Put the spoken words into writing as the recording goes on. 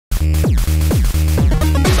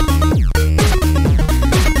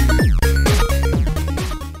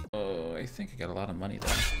Oh, I think I got a lot of money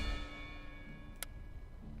there.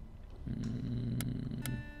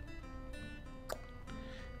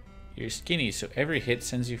 You're skinny, so every hit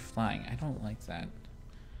sends you flying. I don't like that.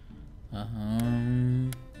 Yeah,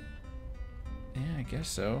 I guess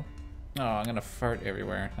so. Oh, I'm gonna fart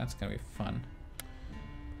everywhere. That's gonna be fun.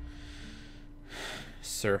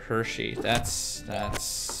 Sir Hershey. That's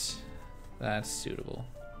suitable.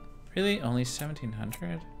 Really? Only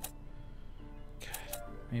 1700? God,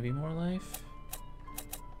 maybe more life?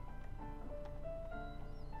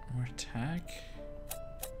 More attack?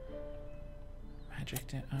 Magic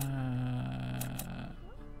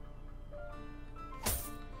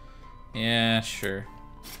yeah, sure.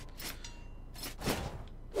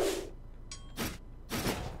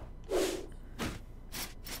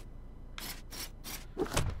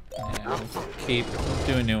 Yeah, we'll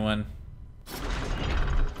do a new one.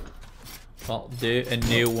 I'll do a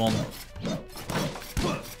new one.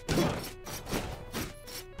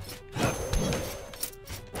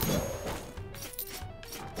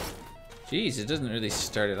 Jeez, it doesn't really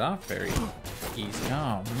start it off very easy.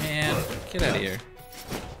 Oh man, get out of here.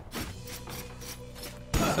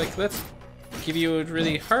 It's like, let's give you a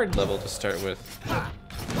really hard level to start with. Oh,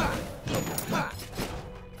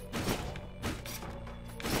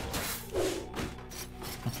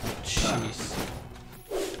 jeez.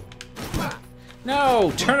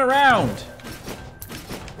 No, turn around!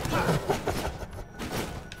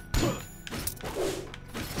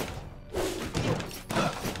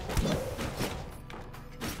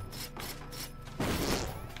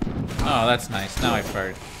 Oh, that's nice. Now I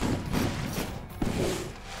fart.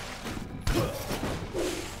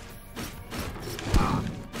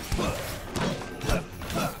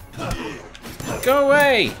 Go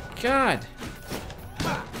away! God!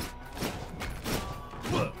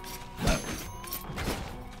 Oh,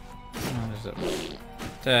 there's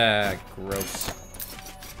a... gross.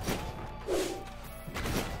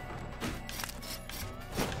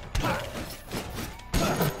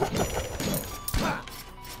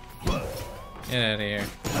 Get out of here.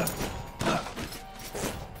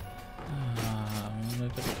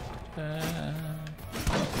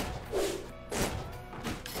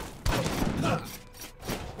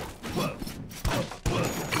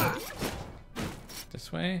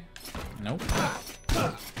 This way? Nope.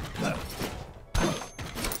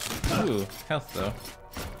 Ooh, health though.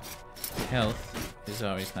 Health is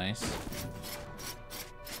always nice.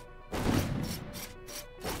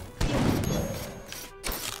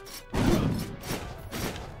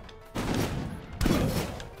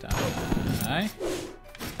 Die.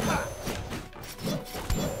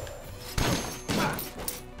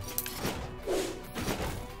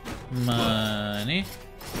 Money.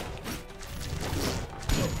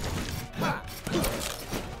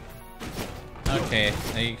 Okay,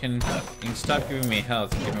 now you can stop giving me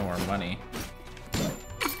health and give me more money.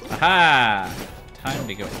 Aha! Time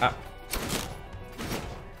to go up.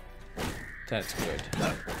 That's good.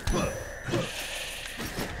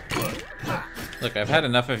 Look, I've had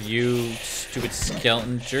enough of you stupid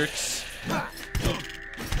skeleton jerks. I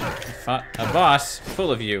fought a boss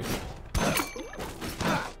full of you.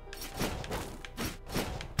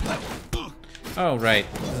 Oh, right.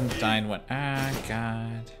 Doesn't die in what? Ah,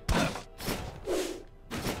 God.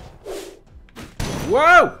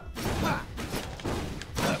 Whoa!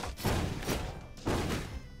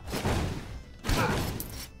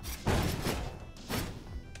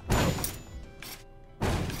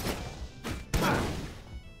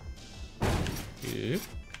 Oop.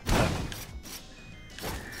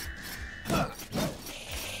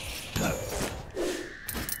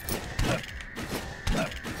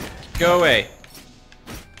 Go away.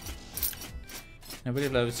 Nobody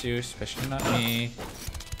loves you, especially not me.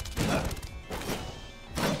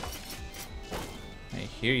 I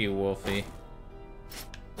hear you, Wolfie.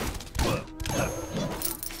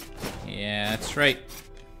 Yeah, that's right.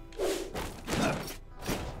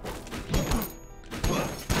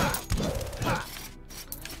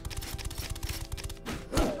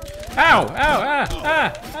 Ow! Ow! Ah!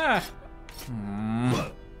 Ah! Ah!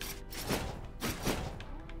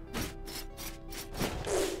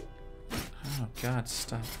 Oh God!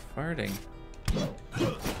 Stop farting.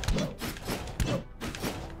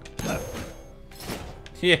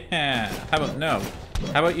 Yeah. How about no?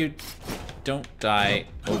 How about you don't die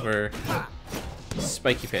over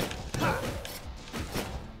spiky pit?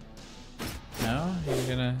 No, you're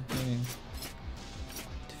gonna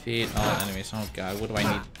defeat all enemies. Oh God, what do I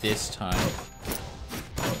need this time?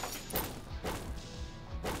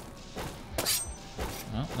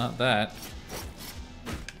 Well, not that.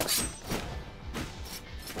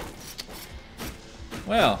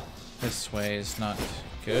 Well, this way is not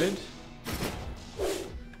good.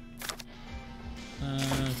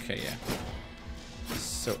 Okay, yeah.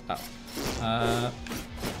 So up.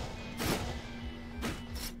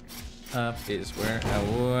 Up is where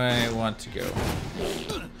I want to go.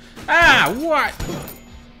 Ah, what?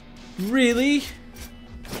 Really?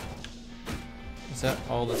 Is that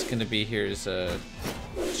all that's gonna be here is a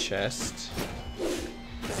chest?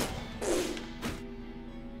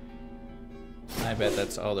 I bet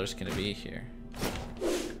that's all there's gonna be here.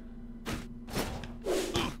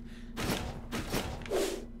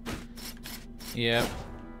 Yep,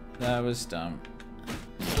 that was dumb.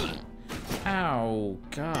 Ow,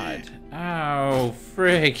 God. Ow,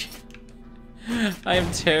 frig.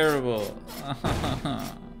 I'm terrible.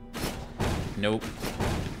 Nope.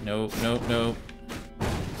 Nope, nope, nope.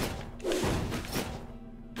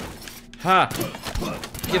 Ha!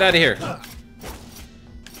 Get out of here.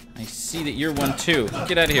 I see that you're one too.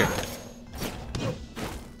 Get out of here.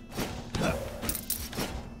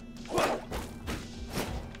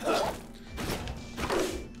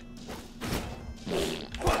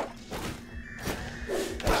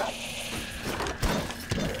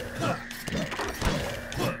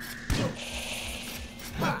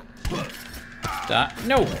 Die.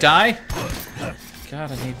 No, die!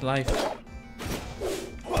 God, I need life.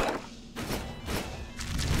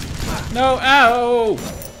 No, ow!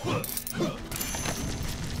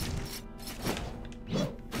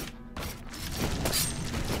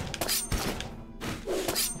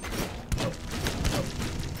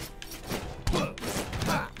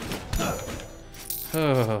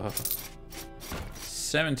 Oh.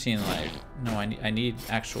 17 life. No, I need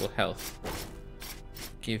actual health.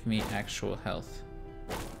 Give me actual health.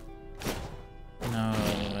 No,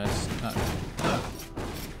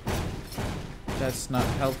 that's not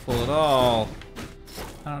helpful at all.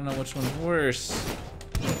 I don't know which one's worse.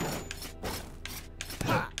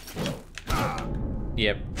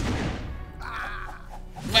 Yep.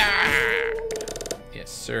 Yes,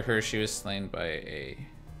 Sir Hershey was slain by a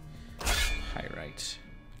Pyrite.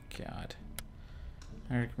 God.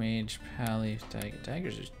 Archmage, Pally,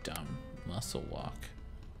 Daggers are dumb. Muscle walk.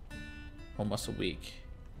 Oh, muscle weak.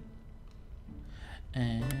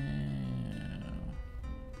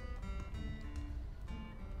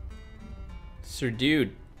 Sir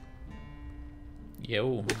Dude.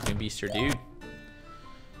 Yo, maybe Sir Dude.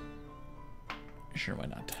 Sure, why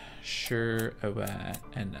not? Sure,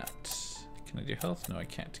 why not? Can I do health? No, I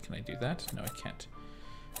can't. Can I do that? No, I can't.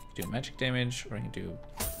 I can do magic damage, or I can do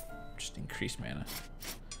just increase mana.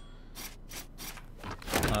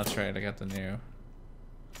 Oh, that's right, I got the new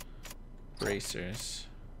bracers.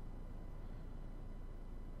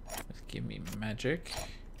 Let's give me magic.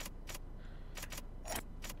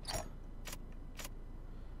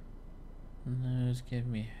 And those give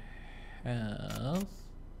me health.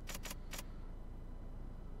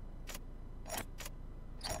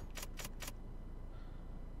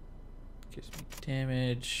 Gives me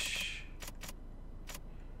damage.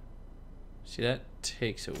 See, that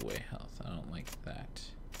takes away health. I don't like that.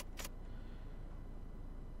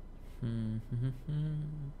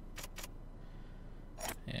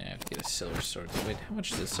 Yeah, I have to get a silver sword. Wait, how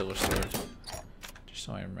much is a silver sword? Just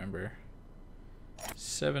so I remember.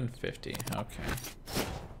 750. Okay.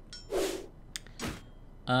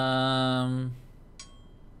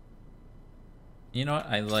 You know what?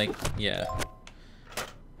 I like, yeah.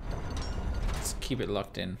 Let's keep it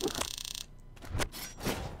locked in.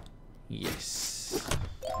 Yes.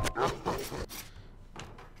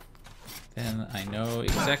 Then I know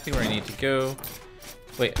exactly where I need to go.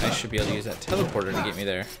 Wait, I should be able to use that teleporter to get me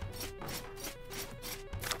there.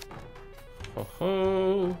 Ho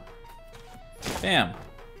ho! Bam!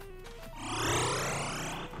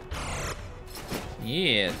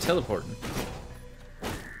 Yeah, teleporting.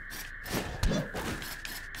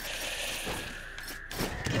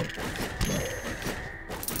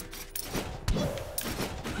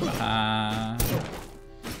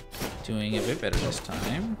 Doing a bit better this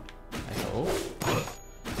time, I hope.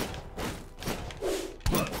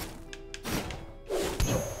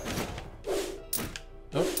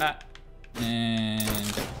 Oh, ah.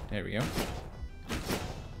 And there we go.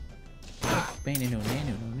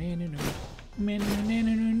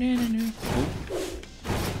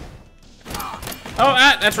 Oh,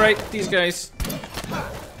 ah, that's right, these guys.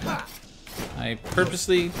 I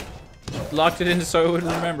purposely locked it in so I would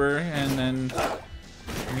remember, and then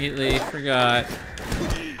immediately forgot.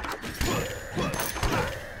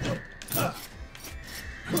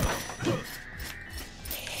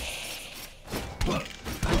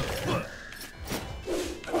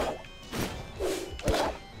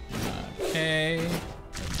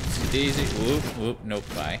 Easy. Whoop, whoop. Nope,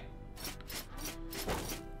 bye.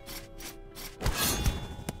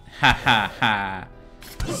 Ha ha ha.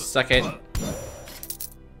 Suck it.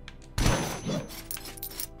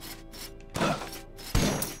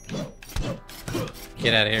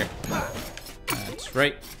 Get out of here. That's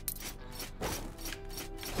right.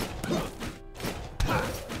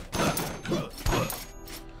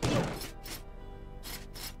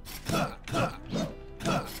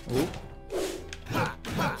 Ooh.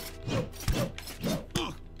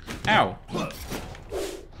 Ow.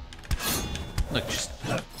 Look, just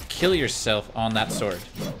kill yourself on that sword.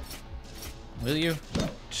 Will you?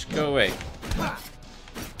 Just go away.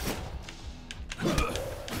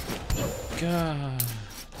 God.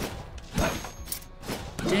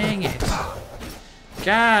 Dang it.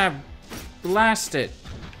 God. Blast it.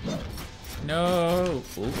 No.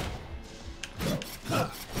 Ooh.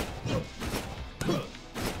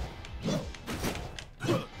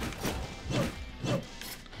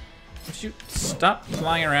 Would you stop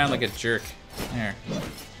flying around like a jerk? There.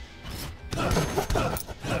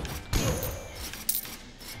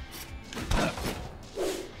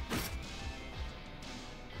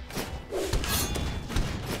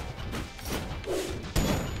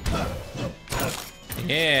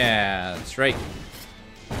 Yeah, that's right.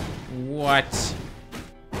 What?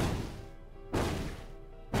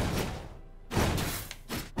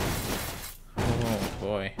 Oh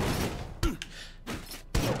boy.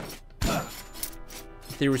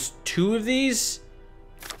 There was 2 of these?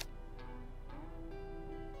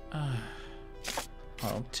 Oh,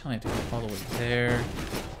 I'm telling you to go all the way there.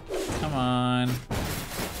 Come on.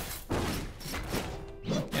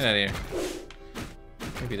 Get out of here.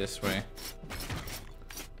 Maybe this way.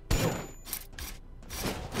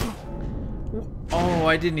 Oh,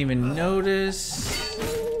 I didn't even notice.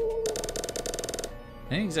 I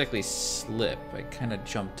didn't exactly slip. I kind of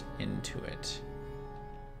jumped into it.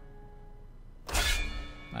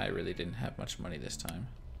 I really didn't have much money this time.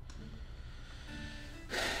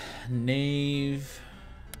 Knave,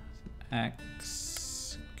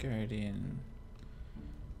 axe, guardian,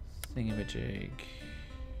 thingamajig.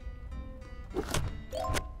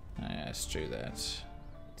 Let's do that.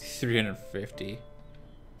 350.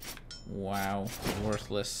 Wow,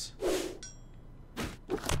 worthless.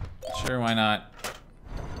 Sure, why not?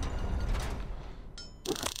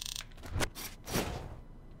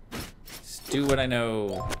 Let's do what I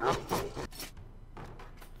know.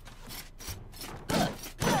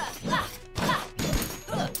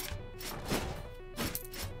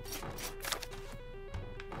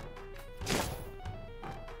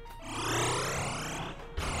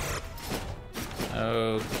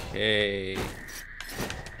 Okay.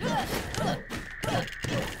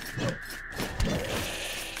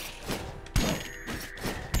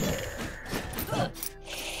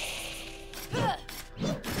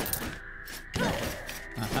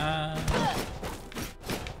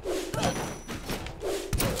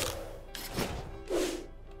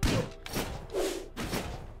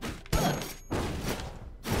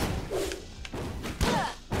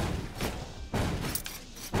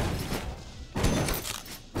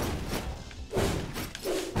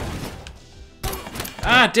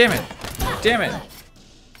 Ah, damn it! Damn it!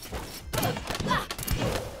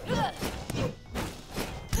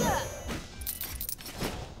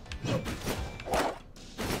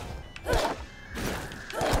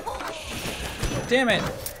 Damn it!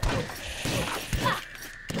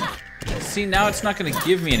 See, now it's not gonna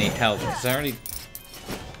give me any health, because I already...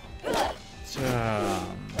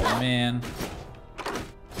 Oh, man.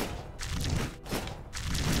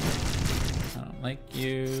 I don't like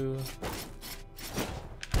you.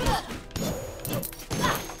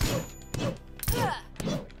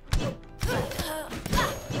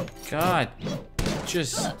 God,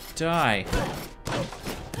 just die.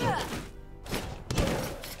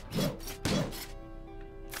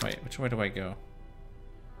 Wait, which way do I go?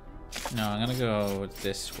 No, I'm gonna go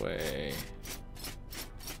this way.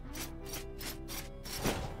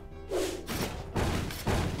 Okay,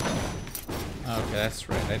 that's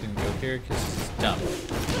right. I didn't go here because it's dumb.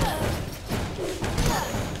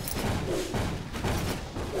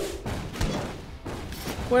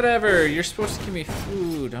 Whatever, you're supposed to give me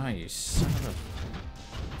food. Oh, you son of a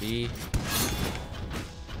bee.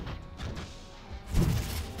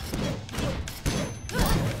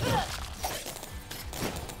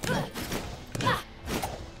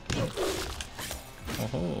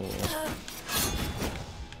 Oh.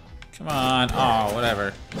 Come on. Oh,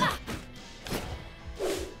 whatever.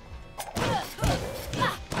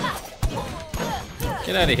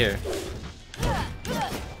 Get out of here.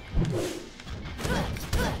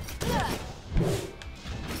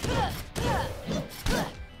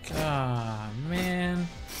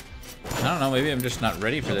 know, maybe I'm just not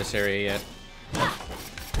ready for this area yet.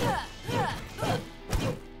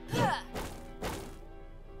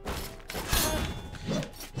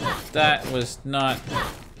 That was not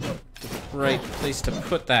the right place to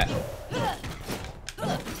put that.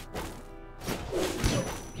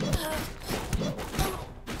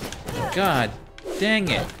 God dang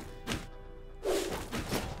it.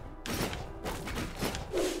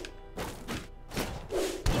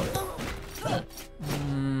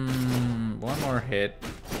 One more hit.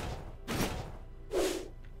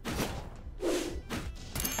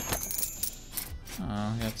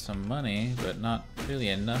 Oh, got some money, but not really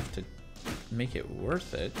enough to make it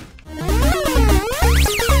worth it.